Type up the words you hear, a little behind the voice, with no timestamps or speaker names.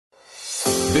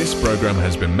This program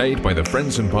has been made by the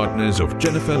friends and partners of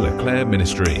Jennifer LeClaire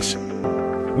Ministries.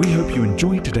 We hope you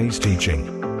enjoyed today's teaching.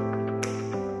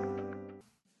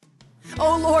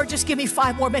 Oh Lord, just give me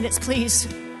 5 more minutes, please.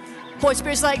 Holy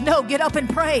Spirit's like, no, get up and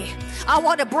pray. I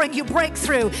want to bring you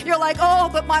breakthrough. You're like,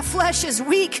 oh, but my flesh is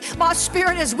weak. My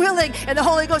spirit is willing. And the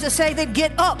Holy Ghost is saying, then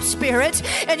get up, spirit.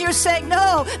 And you're saying,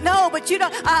 no, but you know,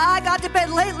 I got to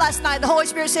bed late last night. The Holy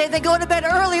Spirit's saying, then go to bed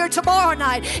earlier tomorrow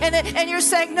night. And you're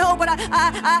saying, no, but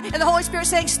and the Holy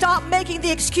Spirit's saying, stop making the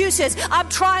excuses. I'm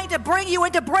trying to bring you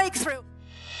into breakthrough.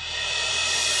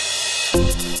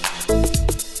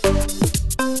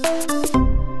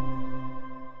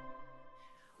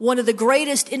 One of the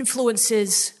greatest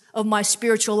influences of my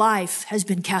spiritual life has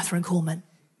been Kathryn Kuhlman.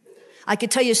 I could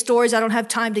tell you stories. I don't have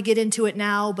time to get into it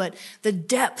now, but the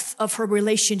depth of her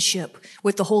relationship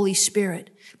with the Holy Spirit.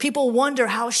 People wonder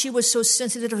how she was so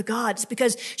sensitive to God. It's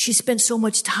because she spent so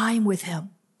much time with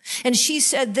him. And she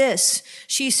said this.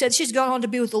 She said she's gone on to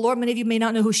be with the Lord. Many of you may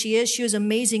not know who she is. She was an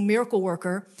amazing miracle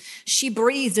worker. She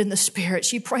breathed in the Spirit.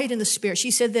 She prayed in the Spirit. She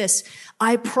said this,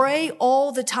 I pray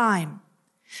all the time.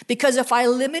 Because if I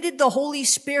limited the Holy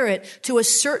Spirit to a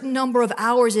certain number of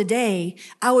hours a day,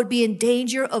 I would be in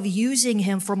danger of using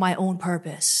him for my own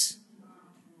purpose.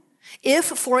 If,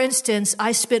 for instance,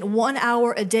 I spent 1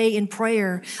 hour a day in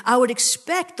prayer, I would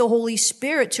expect the Holy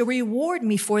Spirit to reward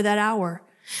me for that hour.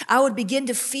 I would begin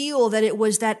to feel that it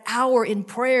was that hour in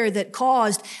prayer that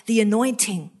caused the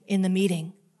anointing in the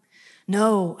meeting.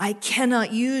 No, I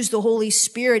cannot use the Holy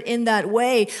Spirit in that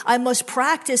way. I must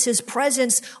practice his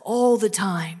presence all the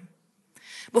time.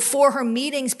 Before her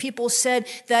meetings, people said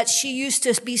that she used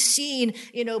to be seen,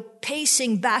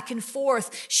 pacing back and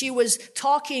forth. She was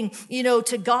talking,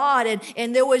 to God,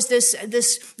 and there was this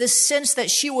sense that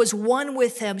she was one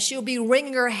with him. She would be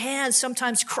wringing her hands,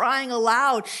 sometimes crying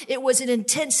aloud. It was an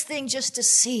intense thing just to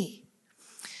see.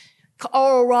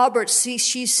 Oral Roberts,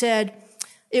 she said,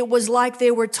 it was like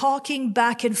they were talking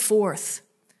back and forth,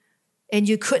 and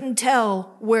you couldn't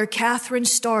tell where Kathryn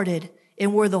started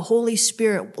and where the Holy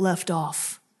Spirit left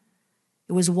off.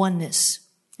 It was oneness.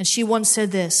 And she once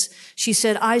said this. She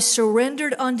said, I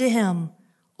surrendered unto him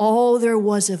all there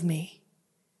was of me,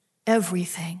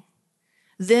 everything.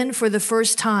 Then for the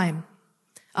first time,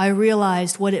 I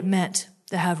realized what it meant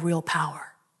to have real power.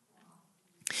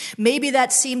 Maybe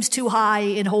that seems too high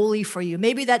and holy for you.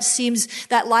 Maybe that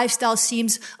lifestyle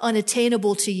seems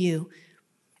unattainable to you.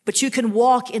 But you can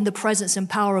walk in the presence and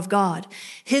power of God.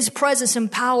 His presence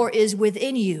and power is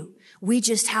within you. We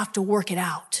just have to work it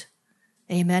out.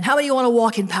 Amen. How many of you want to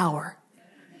walk in power?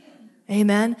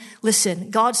 Amen. Listen,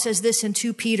 God says this in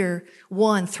 2 Peter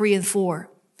 1, 3 and 4.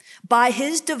 By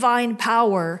his divine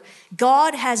power,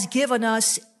 God has given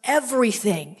us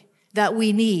everything that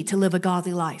we need to live a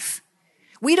godly life.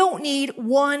 We don't need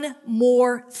one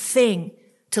more thing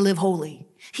to live holy.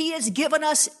 He has given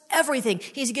us everything.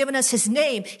 He's given us his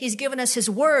name. He's given us his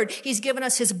word. He's given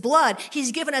us his blood.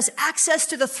 He's given us access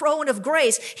to the throne of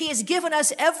grace. He has given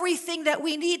us everything that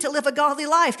we need to live a godly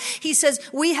life. He says,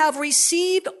 we have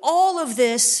received all of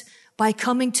this by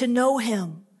coming to know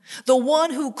him, the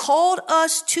one who called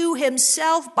us to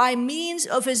himself by means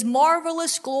of his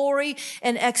marvelous glory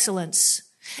and excellence.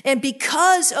 And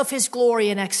because of his glory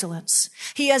and excellence,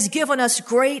 he has given us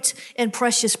great and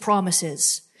precious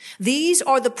promises. These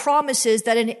are the promises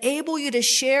that enable you to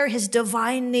share his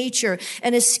divine nature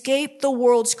and escape the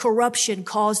world's corruption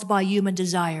caused by human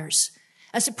desires.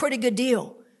 That's a pretty good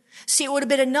deal. See, it would have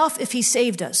been enough if he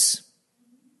saved us.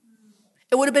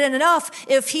 It would have been enough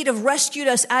if he'd have rescued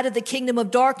us out of the kingdom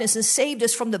of darkness and saved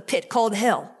us from the pit called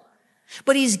hell.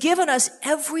 But he's given us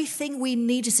everything we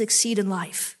need to succeed in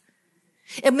life.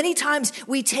 And many times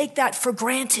we take that for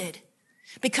granted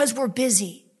because we're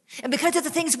busy. And because of the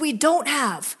things we don't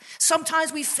have,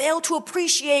 sometimes we fail to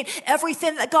appreciate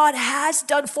everything that God has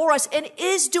done for us and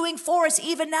is doing for us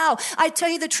even now. I tell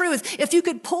you the truth, if you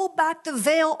could pull back the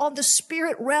veil on the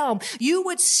spirit realm, you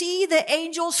would see the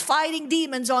angels fighting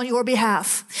demons on your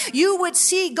behalf. You would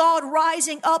see God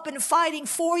rising up and fighting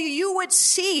for you. You would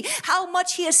see how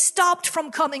much he has stopped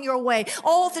from coming your way.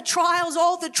 All the trials,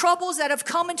 all the troubles that have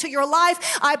come into your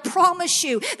life, I promise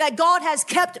you that God has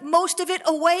kept most of it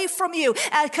away from you.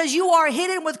 Because you are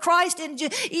hidden with Christ. And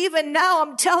even now,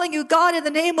 I'm telling you, God, in the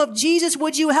name of Jesus,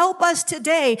 would you help us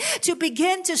today to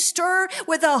begin to stir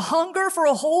with a hunger for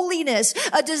holiness,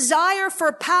 a desire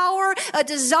for power, a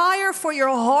desire for your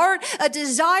heart, a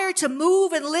desire to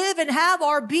move and live and have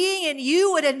our being in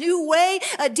you in a new way,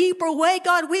 a deeper way.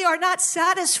 God, we are not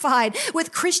satisfied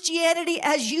with Christianity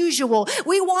as usual.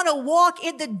 We want to walk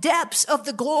in the depths of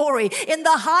the glory, in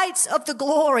the heights of the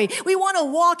glory. We want to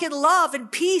walk in love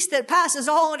and peace that passes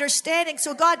all all understanding.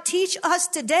 So God, teach us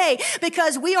today,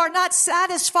 because we are not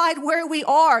satisfied where we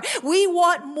are. We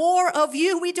want more of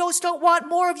you. We just don't want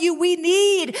more of you. We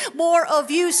need more of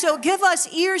you. So give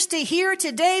us ears to hear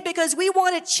today, because we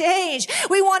want to change.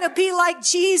 We want to be like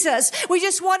Jesus. We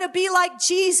just want to be like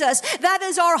Jesus. That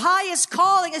is our highest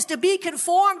calling, is to be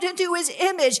conformed into his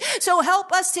image. So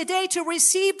help us today to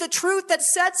receive the truth that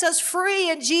sets us free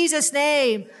in Jesus'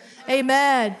 name.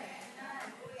 Amen.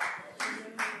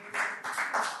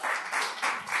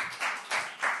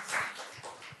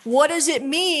 What does it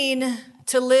mean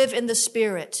to live in the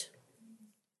Spirit?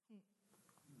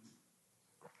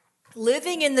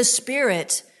 Living in the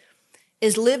Spirit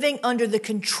is living under the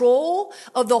control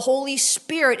of the Holy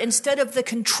Spirit instead of the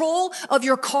control of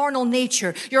your carnal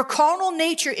nature. Your carnal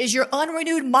nature is your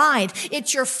unrenewed mind.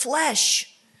 It's your flesh.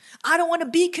 I don't want to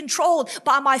be controlled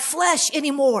by my flesh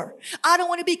anymore. I don't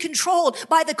want to be controlled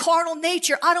by the carnal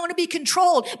nature. I don't want to be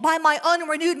controlled by my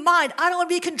unrenewed mind. I don't want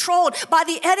to be controlled by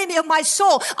the enemy of my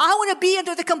soul. I want to be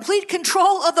under the complete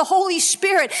control of the Holy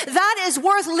Spirit. That is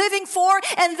worth living for,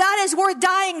 and that is worth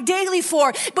dying daily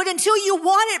for. But until you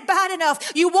want it bad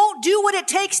enough, you won't do what it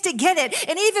takes to get it.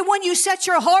 And even when you set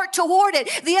your heart toward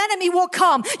it, the enemy will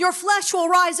come. Your flesh will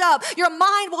rise up. Your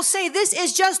mind will say, this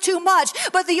is just too much.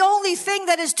 But the only thing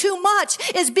that is too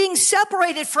much is being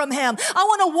separated from him. I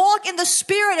want to walk in the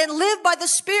Spirit and live by the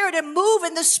Spirit and move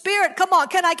in the Spirit. Come on,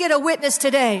 can I get a witness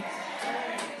today?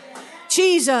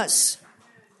 Jesus,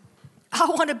 I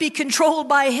want to be controlled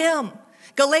by him.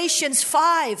 Galatians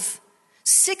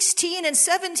 5:16 and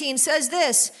 17 says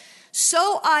this: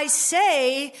 so I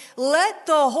say, let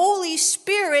the Holy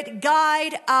Spirit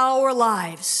guide our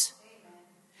lives.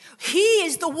 He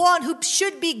is the one who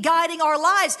should be guiding our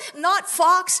lives, not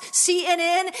Fox,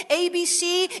 CNN,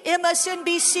 ABC,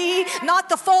 MSNBC, not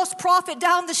the false prophet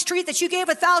down the street that you gave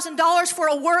 $1,000 for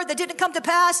a word that didn't come to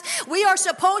pass. We are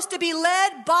supposed to be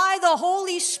led by the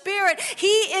Holy Spirit. He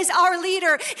is our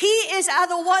leader. He is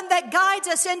the one that guides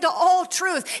us into all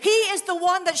truth. He is the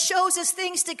one that shows us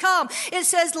things to come. It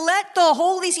says, let the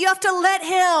Holy, you have to let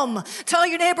him. Tell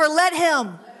your neighbor, let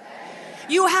him.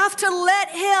 You have to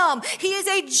let him. He is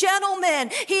a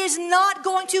gentleman. He is not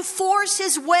going to force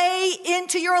his way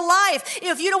into your life.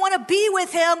 If you don't want to be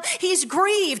with him, he's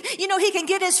grieved. You know, he can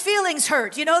get his feelings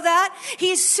hurt. You know that?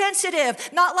 He's sensitive,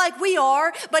 not like we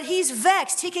are, but he's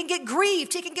vexed. He can get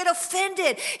grieved. He can get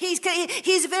offended.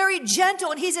 He's very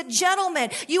gentle, and he's a gentleman.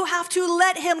 You have to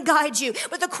let him guide you.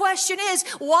 But the question is,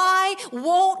 why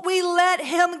won't we let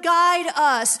him guide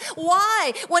us?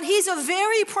 Why? When he's a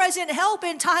very present help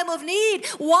in time of need,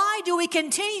 why do we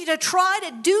continue to try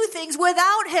to do things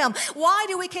without him? Why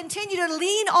do we continue to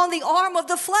lean on the arm of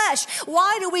the flesh?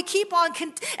 Why do we keep on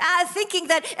thinking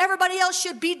that everybody else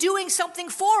should be doing something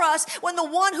for us when the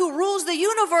one who rules the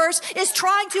universe is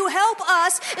trying to help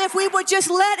us if we would just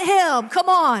let him? Come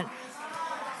on.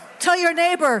 Tell your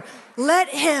neighbor, let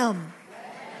him.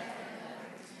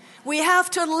 We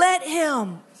have to let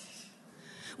him.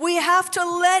 We have to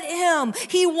let him.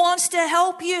 He wants to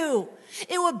help you.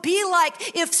 It would be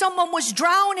like if someone was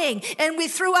drowning and we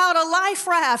threw out a life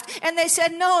raft and they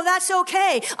said, no, that's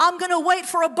okay. I'm going to wait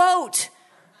for a boat.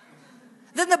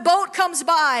 Then the boat comes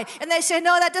by and they say,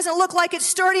 no, that doesn't look like it's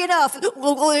sturdy enough.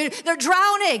 They're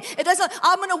drowning.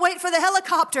 I'm going to wait for the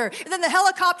helicopter. And then the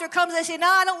helicopter comes and they say, no,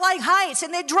 I don't like heights.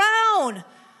 And they drown.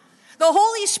 The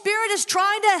Holy Spirit is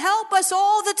trying to help us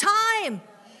all the time.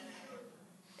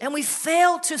 And we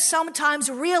fail to sometimes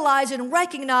realize and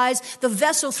recognize the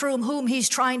vessel through whom he's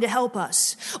trying to help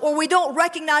us. Or we don't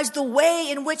recognize the way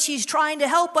in which he's trying to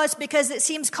help us because it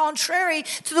seems contrary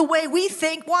to the way we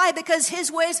think. Why? Because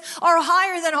his ways are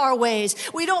higher than our ways.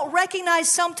 We don't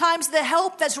recognize sometimes the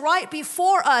help that's right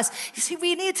before us. You see,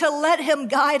 we need to let him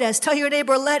guide us. Tell your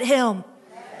neighbor, let him.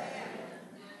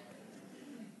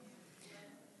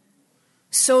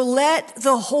 So let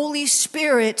the Holy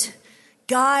Spirit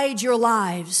guide your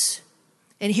lives.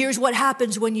 And here's what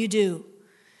happens when you do.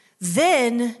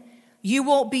 Then you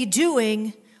won't be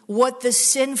doing what the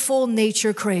sinful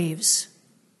nature craves.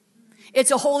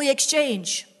 It's a holy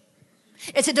exchange.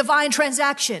 It's a divine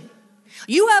transaction.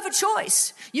 You have a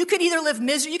choice. You can either live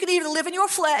misery, you can either live in your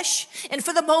flesh, and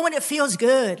for the moment it feels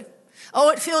good. Oh,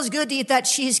 it feels good to eat that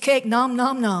cheesecake. Nom,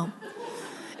 nom, nom.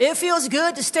 It feels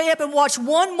good to stay up and watch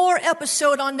one more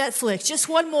episode on Netflix. Just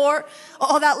one more.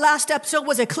 Oh, that last episode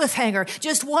was a cliffhanger.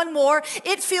 Just one more.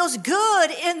 It feels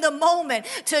good in the moment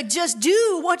to just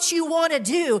do what you want to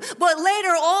do. But later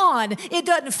on, it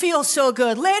doesn't feel so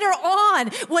good. Later on,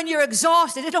 when you're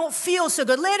exhausted, it don't feel so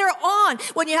good. Later on,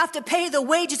 when you have to pay the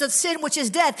wages of sin, which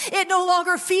is death, it no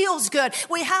longer feels good.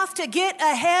 We have to get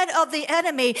ahead of the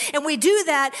enemy, and we do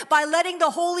that by letting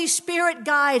the Holy Spirit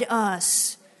guide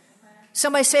us.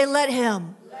 Somebody say, let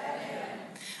him.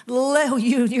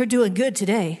 You're doing good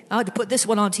today. I had to put this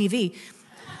one on TV.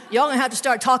 Y'all gonna have to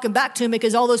start talking back to me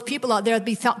because all those people out there,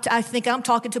 I think I'm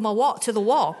talking to the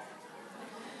wall.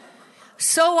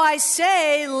 So I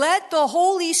say, let the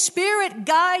Holy Spirit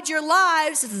guide your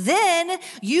lives. Then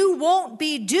you won't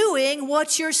be doing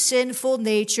what your sinful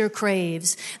nature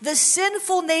craves. The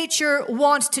sinful nature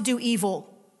wants to do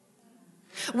evil,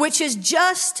 which is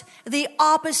just the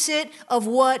opposite of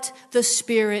what the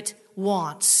Spirit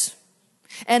wants.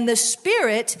 And the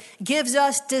Spirit gives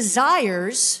us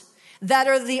desires that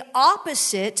are the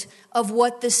opposite of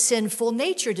what the sinful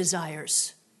nature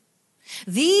desires.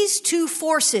 These two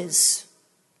forces,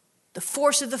 the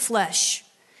force of the flesh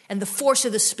and the force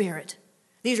of the Spirit,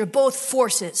 these are both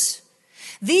forces.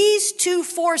 These two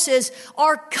forces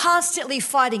are constantly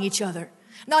fighting each other.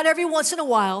 Not every once in a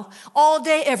while, all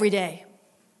day, every day.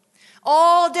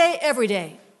 All day, every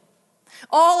day.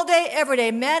 All day, every day.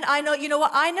 Men, I know, you know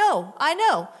what? I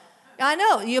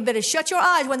know. You better shut your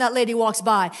eyes when that lady walks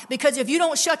by. Because if you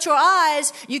don't shut your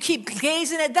eyes, you keep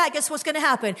gazing at that, guess what's going to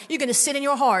happen? You're going to sin in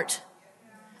your heart.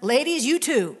 Ladies, you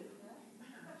too.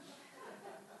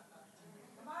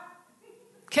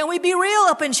 Can we be real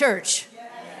up in church?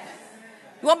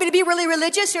 You want me to be really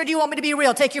religious or do you want me to be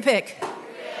real? Take your pick.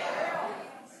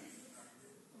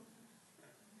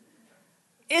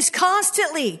 It's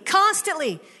constantly.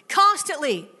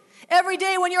 Every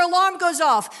day when your alarm goes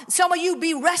off, some of you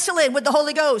be wrestling with the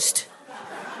Holy Ghost.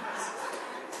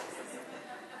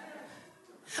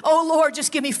 Oh, Lord,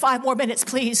 just give me 5 more minutes,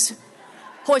 please.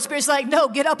 Holy Spirit's like, no,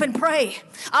 get up and pray.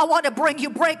 I want to bring you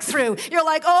breakthrough. You're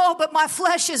like, oh, but my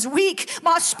flesh is weak.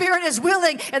 My spirit is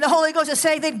willing. And the Holy Ghost is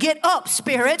saying, then get up,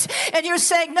 spirit. And you're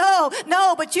saying, no,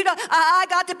 but you know, I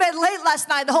got to bed late last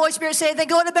night. The Holy Spirit is saying, then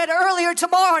go to bed earlier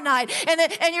tomorrow night.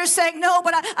 And you're saying, no,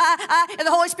 but and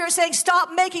the Holy Spirit is saying,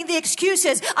 stop making the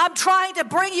excuses. I'm trying to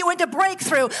bring you into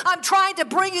breakthrough. I'm trying to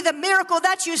bring you the miracle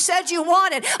that you said you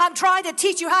wanted. I'm trying to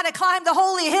teach you how to climb the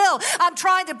holy hill. I'm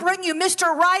trying to bring you Mr.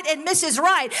 Right and Mrs.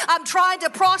 Right. I'm trying to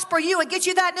prosper you and get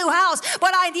you that new house,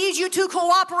 but I need you to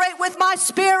cooperate with my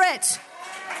Spirit.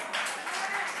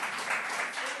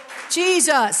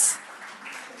 Jesus.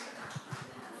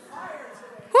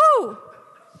 Woo.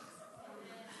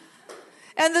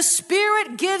 And the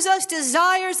Spirit gives us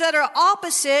desires that are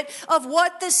opposite of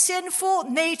what the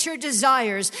sinful nature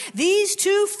desires. These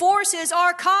two forces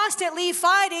are constantly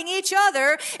fighting each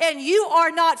other, and you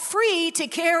are not free to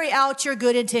carry out your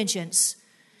good intentions.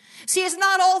 See, it's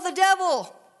not all the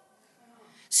devil.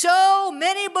 So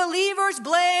many believers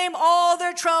blame all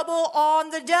their trouble on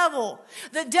the devil.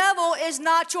 The devil is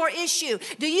not your issue.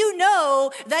 Do you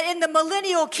know that in the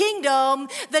millennial kingdom,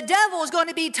 the devil is going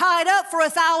to be tied up for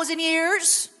 1,000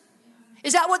 years?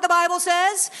 Is that what the Bible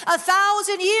says?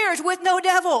 1,000 years with no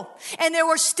devil. And there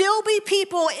will still be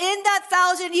people in that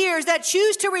 1,000 years that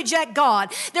choose to reject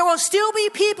God. There will still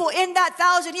be people in that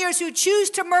 1,000 years who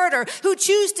choose to murder, who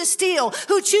choose to steal,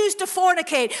 who choose to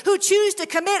fornicate, who choose to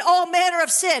commit all manner of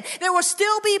sin. There will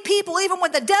still be people, even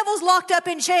when the devil's locked up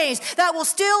in chains, that will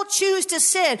still choose to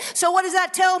sin. So what does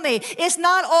that tell me? It's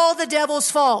not all the devil's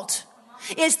fault.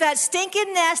 It's that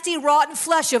stinking, nasty, rotten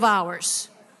flesh of ours.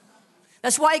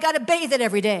 That's why you got to bathe it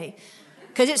every day,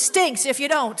 because it stinks if you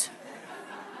don't.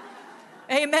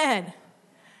 Amen.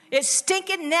 It's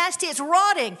stinking nasty. It's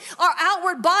rotting. Our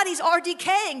outward bodies are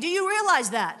decaying. Do you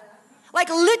realize that? Like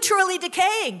literally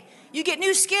decaying. You get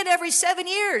new skin every 7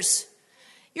 years.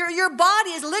 Your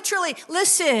body is literally,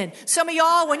 listen, some of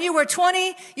y'all, when you were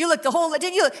 20, you looked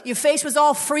didn't you? Your face was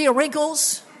all free of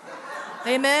wrinkles.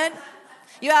 Amen.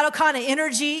 You had all kind of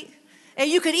energy. And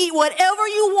you could eat whatever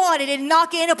you wanted and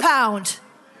not gain a pound.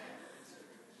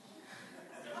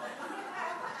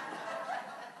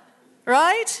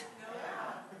 Right?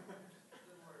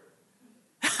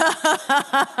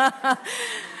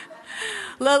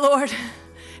 Lord,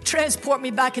 transport me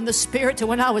back in the Spirit to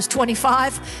when I was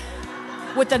 25.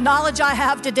 With the knowledge I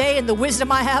have today and the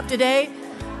wisdom I have today,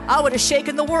 I would have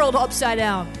shaken the world upside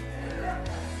down.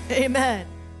 Amen.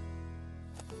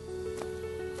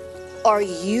 Are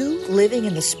you living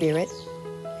in the Spirit?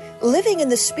 Living in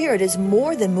the Spirit is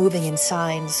more than moving in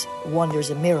signs,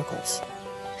 wonders, and miracles.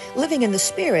 Living in the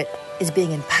Spirit is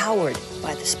being empowered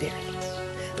by the Spirit.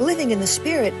 Living in the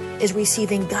Spirit is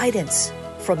receiving guidance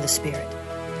from the Spirit.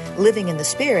 Living in the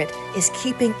Spirit is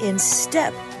keeping in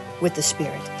step with the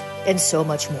Spirit, and so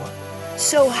much more.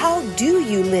 So how do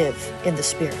you live in the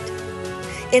Spirit?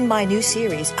 In my new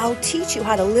series, I'll teach you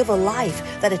how to live a life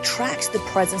that attracts the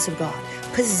presence of God,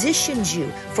 positions you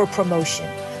for promotion,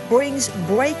 brings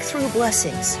breakthrough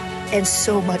blessings, and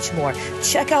so much more.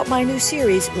 Check out my new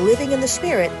series, Living in the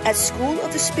Spirit, at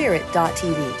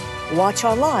schoolofthespirit.tv. Watch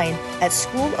online at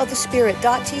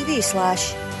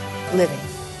schoolofthespirit.tv/living.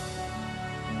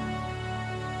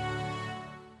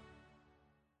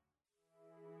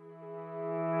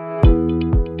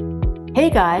 Hey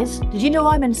guys, did you know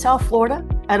I'm in South Florida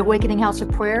at Awakening House of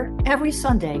Prayer every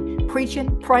Sunday,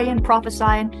 preaching, praying,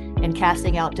 prophesying, and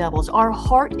casting out devils? Our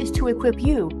heart is to equip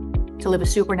you to live a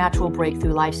supernatural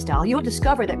breakthrough lifestyle. You'll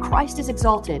discover that Christ is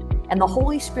exalted and the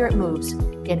Holy Spirit moves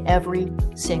in every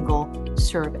single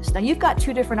service. Now, you've got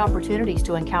two different opportunities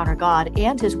to encounter God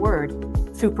and His Word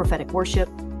through prophetic worship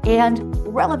and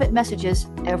relevant messages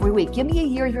every week. Give me a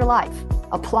year of your life.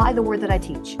 Apply the Word that I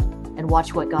teach and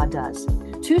watch what God does.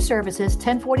 2 services,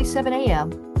 10:47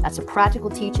 a.m. That's a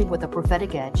practical teaching with a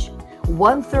prophetic edge.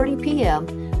 1:30 p.m.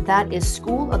 That is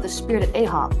School of the Spirit at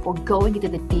AHOP for going into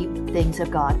the deep things of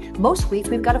God. Most weeks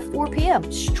we've got a 4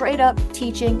 p.m. straight up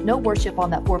teaching, no worship on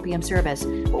that 4 p.m. service,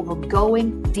 but we're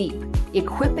going deep,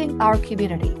 equipping our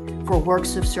community for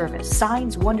works of service,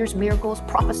 signs, wonders, miracles,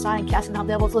 prophesying, casting out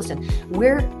devils. Listen,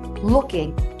 we're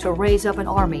looking to raise up an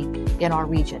army in our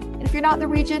region. And if you're not in the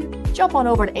region, jump on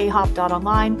over to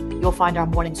ahop.online. You'll find our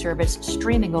morning service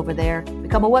streaming over there.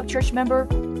 Become a Web Church member.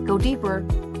 Go deeper.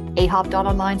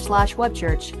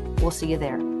 ahop.online/webchurch. We'll see you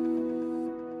there.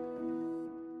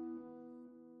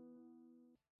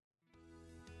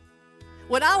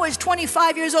 When I was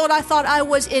 25 years old, I thought I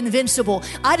was invincible.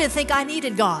 I didn't think I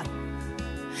needed God.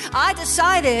 I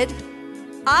decided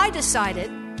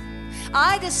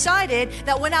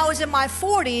that when I was in my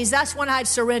 40s, that's when I'd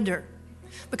surrender.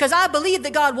 Because I believed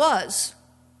that God was.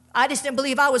 I just didn't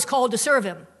believe I was called to serve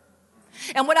Him.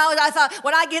 And I thought,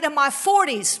 when I get in my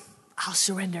 40s, I'll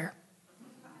surrender.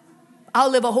 I'll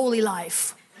live a holy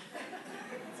life.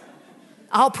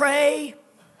 I'll pray.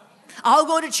 I'll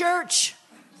go to church.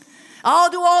 I'll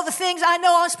do all the things I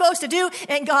know I'm supposed to do.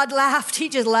 And God laughed. He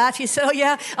just laughed. He said, oh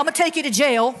yeah, I'm going to take you to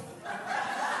jail.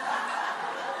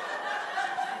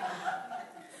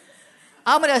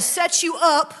 I'm going to set you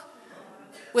up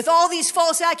with all these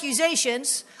false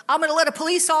accusations. I'm going to let a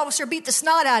police officer beat the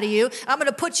snot out of you. I'm going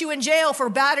to put you in jail for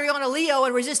battery on a Leo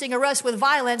and resisting arrest with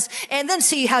violence, and then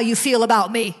see how you feel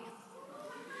about me.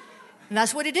 And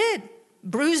that's what He did.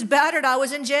 Bruised, battered, I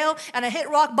was in jail, and I hit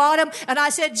rock bottom, and I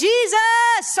said, Jesus,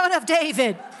 Son of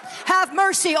David, have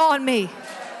mercy on me.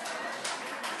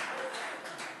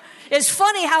 It's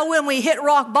funny how when we hit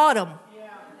rock bottom,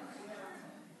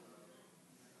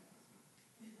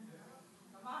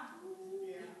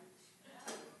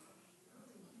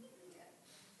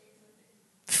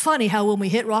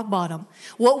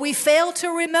 what we fail to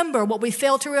remember, what we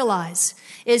fail to realize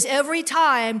is every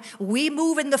time we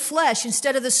move in the flesh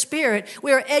instead of the Spirit,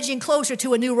 we are edging closer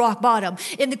to a new rock bottom.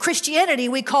 In the Christianity,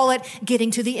 we call it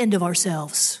getting to the end of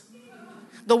ourselves.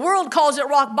 The world calls it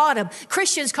rock bottom.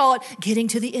 Christians call it getting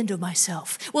to the end of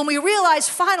myself. When we realize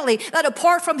finally that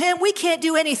apart from Him, we can't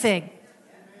do anything.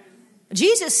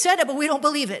 Jesus said it, but we don't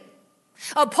believe it.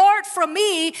 Apart from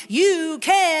me, you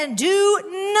can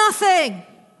do nothing.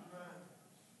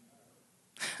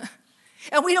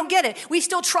 And we don't get it. We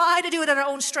still try to do it in our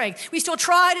own strength. We still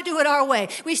try to do it our way.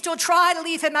 We still try to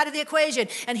leave Him out of the equation.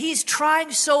 And He's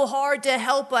trying so hard to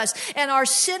help us. And our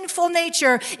sinful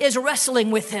nature is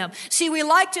wrestling with Him. See, we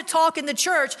like to talk in the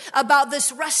church about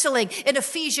this wrestling in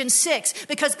Ephesians 6,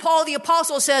 because Paul the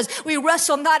Apostle says we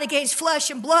wrestle not against flesh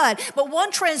and blood. But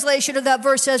one translation of that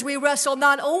verse says we wrestle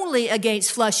not only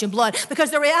against flesh and blood.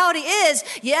 Because the reality is,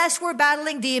 yes, we're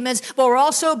battling demons, but we're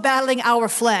also battling our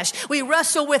flesh. We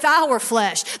wrestle with our flesh.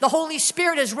 The Holy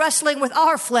Spirit is wrestling with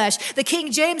our flesh. The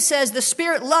King James says the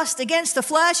Spirit lusts against the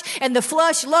flesh and the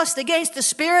flesh lusts against the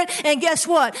Spirit. And guess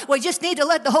what? We just need to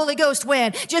let the Holy Ghost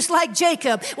win. Just like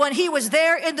Jacob, when he was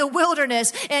there in the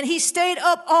wilderness and he stayed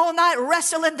up all night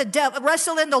wrestling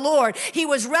the Lord. He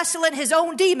was wrestling his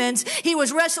own demons. He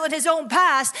was wrestling his own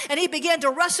past, and he began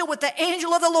to wrestle with the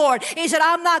angel of the Lord. He said,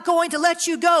 I'm not going to let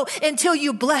you go until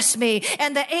you bless me.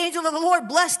 And the angel of the Lord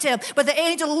blessed him, but the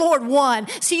angel of the Lord won.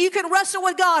 See, you can wrestle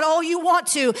with God all you want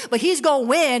to, but He's going to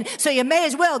win, so you may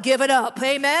as well give it up.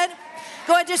 Amen?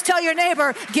 Go ahead and just tell your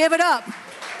neighbor, give it up.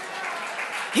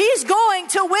 He's going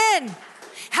to win.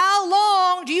 How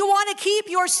long do you want to keep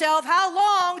yourself? How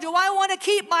long do I want to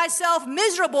keep myself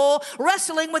miserable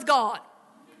wrestling with God?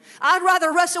 I'd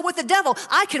rather wrestle with the devil.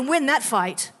 I can win that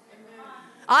fight.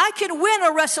 I can win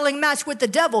a wrestling match with the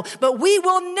devil, but we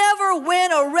will never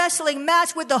win a wrestling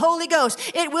match with the Holy Ghost.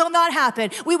 It will not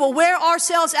happen. We will wear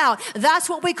ourselves out. That's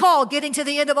what we call getting to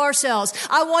the end of ourselves.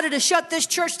 I wanted to shut this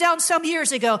church down some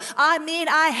years ago.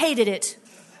 I hated it.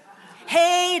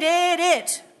 Hated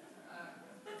it.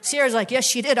 Sierra's like, yes,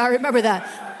 she did. I remember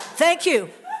that. Thank you.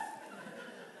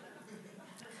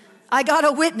 I got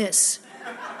a witness.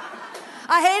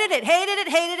 I hated it, hated it,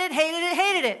 hated it, hated it,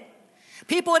 hated it.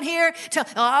 People in here tell,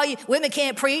 women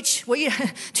can't preach. Well,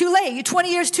 too late. You're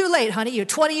 20 years too late, honey. You're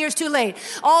 20 years too late.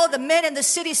 All the men in the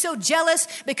city so jealous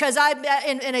because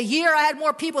in a year I had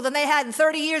more people than they had in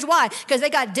 30 years. Why? Because they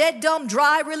got dead, dumb,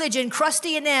 dry religion,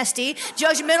 crusty and nasty,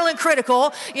 judgmental and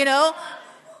critical,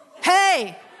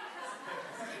 Hey,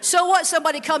 so what?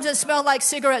 Somebody comes in smelling like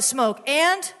cigarette smoke.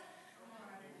 And?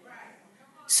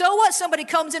 So what? Somebody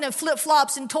comes in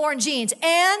flip-flops and torn jeans.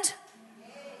 And?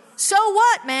 So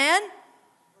what, man?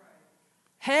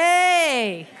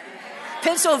 Hey,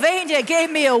 Pennsylvania gave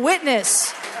me a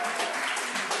witness.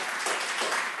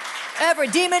 Every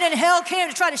demon in hell came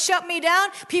to try to shut me down.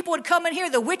 People would come in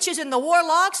here, the witches and the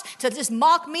warlocks, to just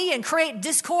mock me and create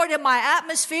discord in my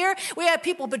atmosphere. We had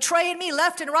people betraying me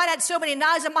left and right. I had so many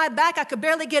knives in my back, I could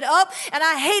barely get up, and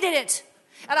I hated it.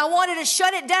 And I wanted to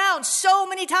shut it down so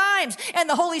many times, and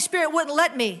the Holy Spirit wouldn't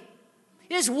let me.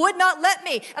 He just would not let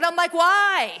me. And I'm like,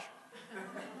 why?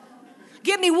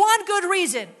 Give me one good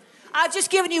reason. I've just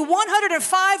given you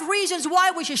 105 reasons why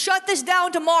we should shut this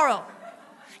down tomorrow.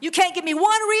 You can't give me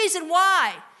one reason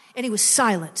why. And he was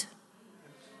silent.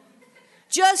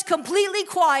 Just completely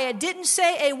quiet, didn't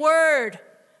say a word.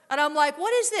 And I'm like,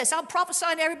 what is this? I'm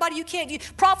prophesying to everybody. You can't.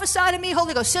 Prophesy to me,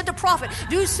 Holy Ghost. Send a prophet.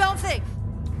 Do something.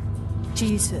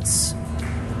 Jesus.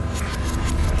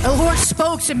 The Lord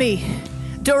spoke to me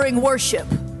during worship.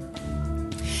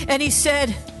 And he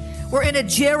said, we're in a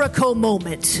Jericho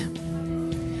moment.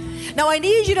 Now, I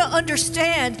need you to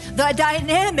understand the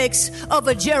dynamics of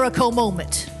a Jericho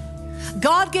moment.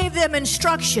 God gave them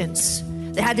instructions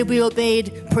that had to be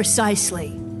obeyed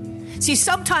precisely. See,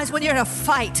 sometimes when you're in a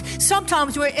fight,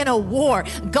 sometimes we're in a war,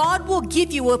 God will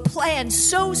give you a plan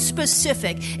so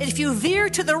specific. And if you veer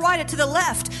to the right or to the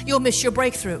left, you'll miss your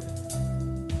breakthrough.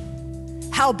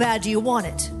 How bad do you want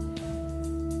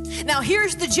it? Now,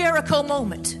 here's the Jericho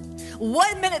moment.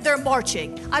 1 minute they're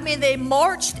marching. They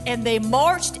marched and they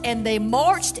marched and they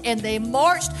marched and they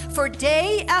marched for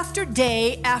day after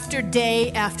day after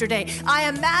day after day. I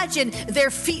imagine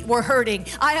their feet were hurting.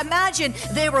 I imagine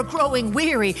they were growing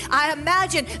weary. I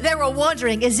imagine they were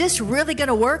wondering, is this really going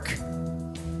to work?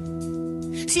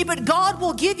 See, but God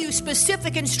will give you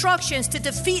specific instructions to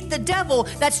defeat the devil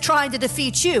that's trying to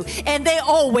defeat you, and they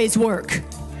always work.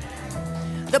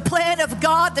 The plan of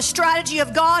God, the strategy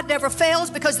of God never fails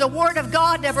because the word of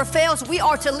God never fails. We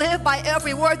are to live by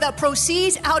every word that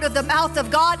proceeds out of the mouth of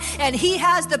God, and he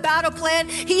has the battle plan.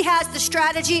 He has the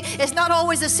strategy. It's not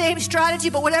always the same strategy,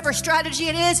 but whatever strategy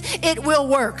it is, it will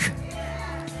work.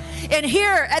 And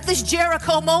here at this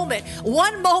Jericho moment,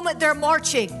 one moment they're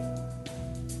marching,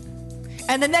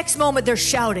 and the next moment they're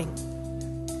shouting.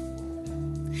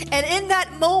 And in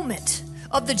that moment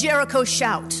of the Jericho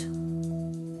shout,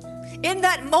 in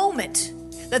that moment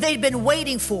that they'd been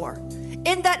waiting for,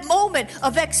 in that moment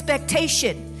of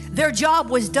expectation, their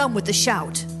job was done with the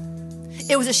shout.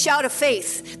 It was a shout of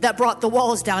faith that brought the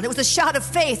walls down. It was a shout of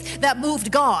faith that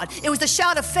moved God. It was the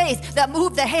shout of faith that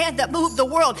moved the hand that moved the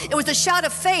world. It was the shout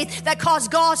of faith that caused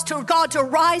God to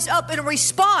rise up in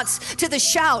response to the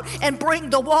shout and bring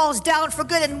the walls down for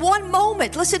good. In one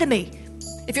moment, listen to me.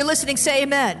 If you're listening, say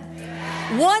amen.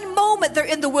 Amen. One moment they're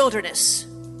in the wilderness.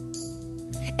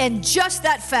 And just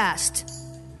that fast,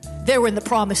 they were in the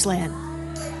promised land.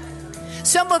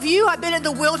 Some of you have been in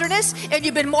the wilderness and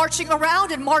you've been marching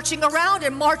around and marching around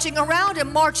and marching around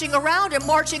and marching around and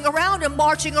marching around and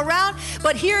marching around.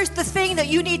 But here's the thing that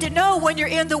you need to know when you're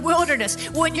in the wilderness,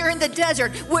 when you're in the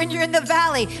desert, when you're in the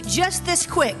valley, just this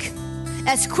quick,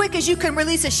 as quick as you can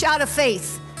release a shout of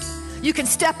faith, you can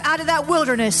step out of that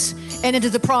wilderness and into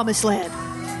the promised land.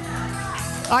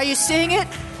 Are you seeing it?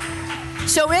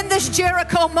 So in this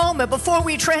Jericho moment, before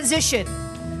we transition,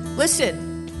 listen,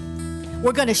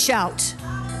 we're going to shout.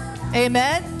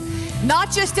 Amen?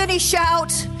 Not just any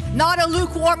shout, not a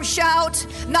lukewarm shout,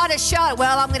 not a shout,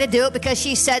 well, I'm going to do it because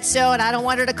she said so and I don't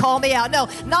want her to call me out. No,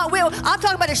 not will. I'm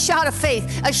talking about a shout of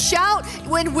faith, a shout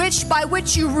by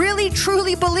which you really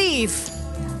truly believe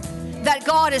that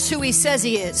God is who he says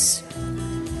he is.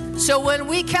 So when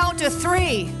we count to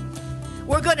 3,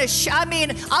 We're going to,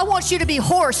 I want you to be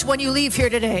hoarse when you leave here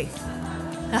today.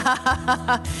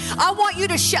 I want you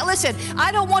to shout. Listen,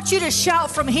 I don't want you to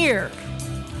shout from here.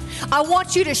 I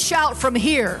want you to shout from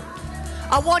here.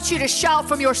 I want you to shout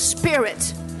from your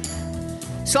spirit.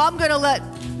 So I'm going to let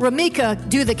Ramika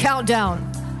do the countdown.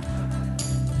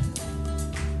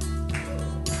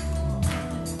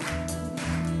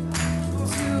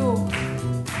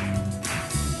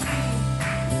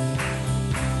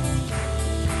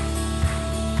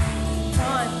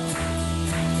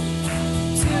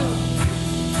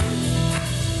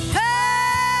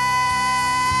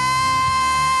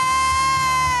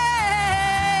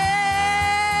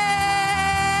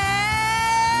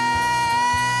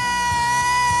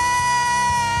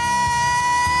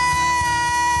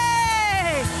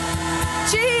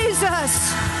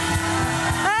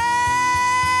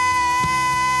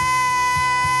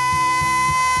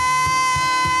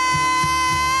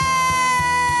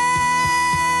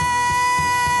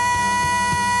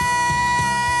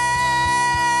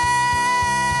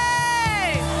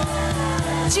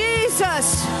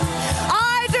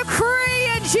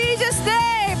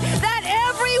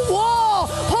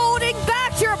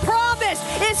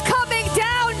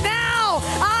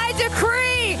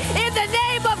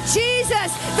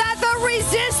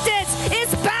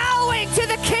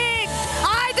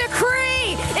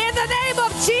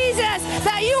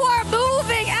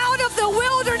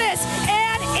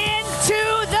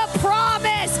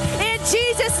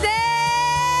 'Jesus'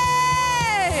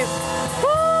 name. Woo!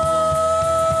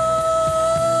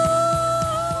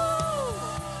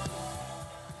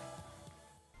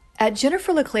 At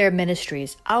Jennifer LeClaire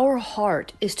Ministries, our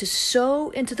heart is to sow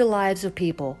into the lives of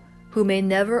people who may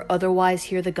never otherwise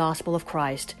hear the gospel of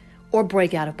Christ or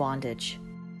break out of bondage.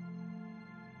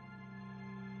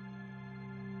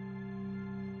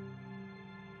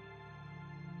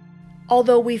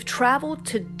 Although we've traveled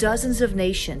to dozens of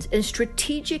nations in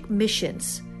strategic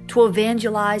missions to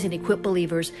evangelize and equip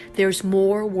believers, there's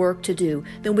more work to do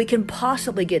than we can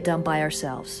possibly get done by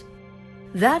ourselves.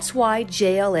 That's why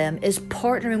JLM is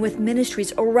partnering with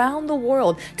ministries around the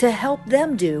world to help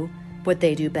them do what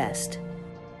they do best.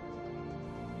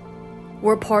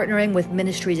 We're partnering with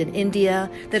ministries in India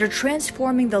that are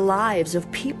transforming the lives of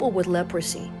people with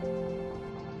leprosy.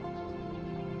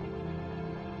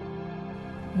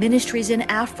 Ministries in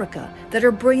Africa that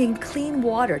are bringing clean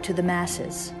water to the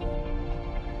masses.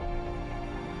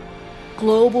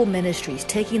 Global ministries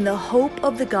taking the hope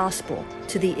of the gospel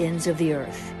to the ends of the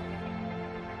earth.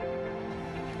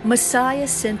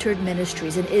 Messiah-centered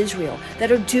ministries in Israel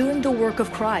that are doing the work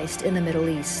of Christ in the Middle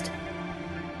East.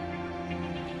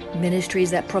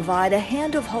 Ministries that provide a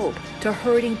hand of hope to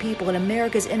hurting people in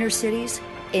America's inner cities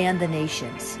and the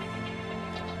nations.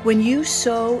 When you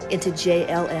sow into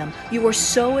JLM, you are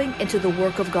sowing into the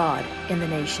work of God in the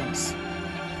nations.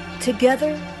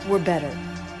 Together, we're better.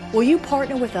 Will you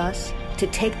partner with us to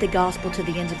take the gospel to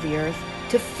the ends of the earth,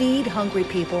 to feed hungry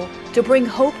people, to bring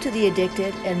hope to the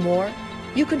addicted, and more?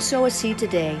 You can sow a seed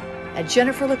today at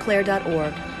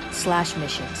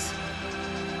jenniferleclaire.org/missions.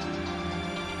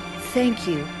 Thank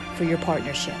you for your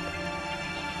partnership.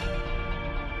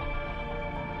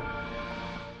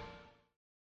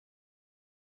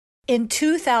 In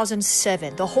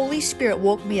 2007, the Holy Spirit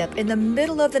woke me up in the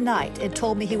middle of the night and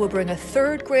told me He would bring a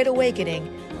third great awakening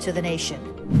to the nation.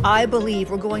 I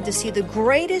believe we're going to see the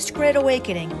greatest great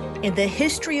awakening in the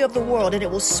history of the world, and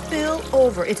it will spill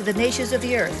over into the nations of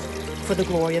the earth for the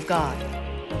glory of God.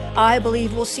 I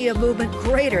believe we'll see a movement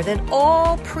greater than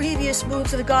all previous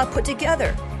moves of God put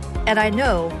together, and I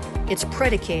know it's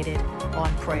predicated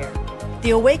on prayer.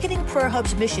 The Awakening Prayer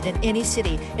Hub's mission in any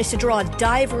city is to draw a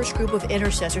diverse group of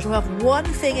intercessors who have one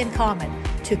thing in common: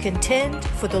 to contend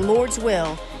for the Lord's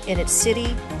will in its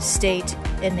city, state,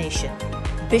 and nation.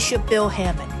 Bishop Bill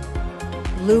Hammond,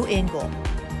 Lou Engle,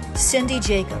 Cindy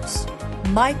Jacobs,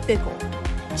 Mike Bickle,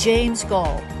 James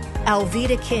Gall,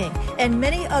 Alveda King, and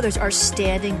many others are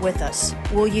standing with us.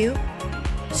 Will you?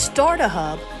 Start a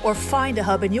hub or find a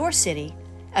hub in your city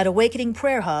at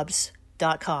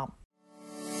awakeningprayerhubs.com.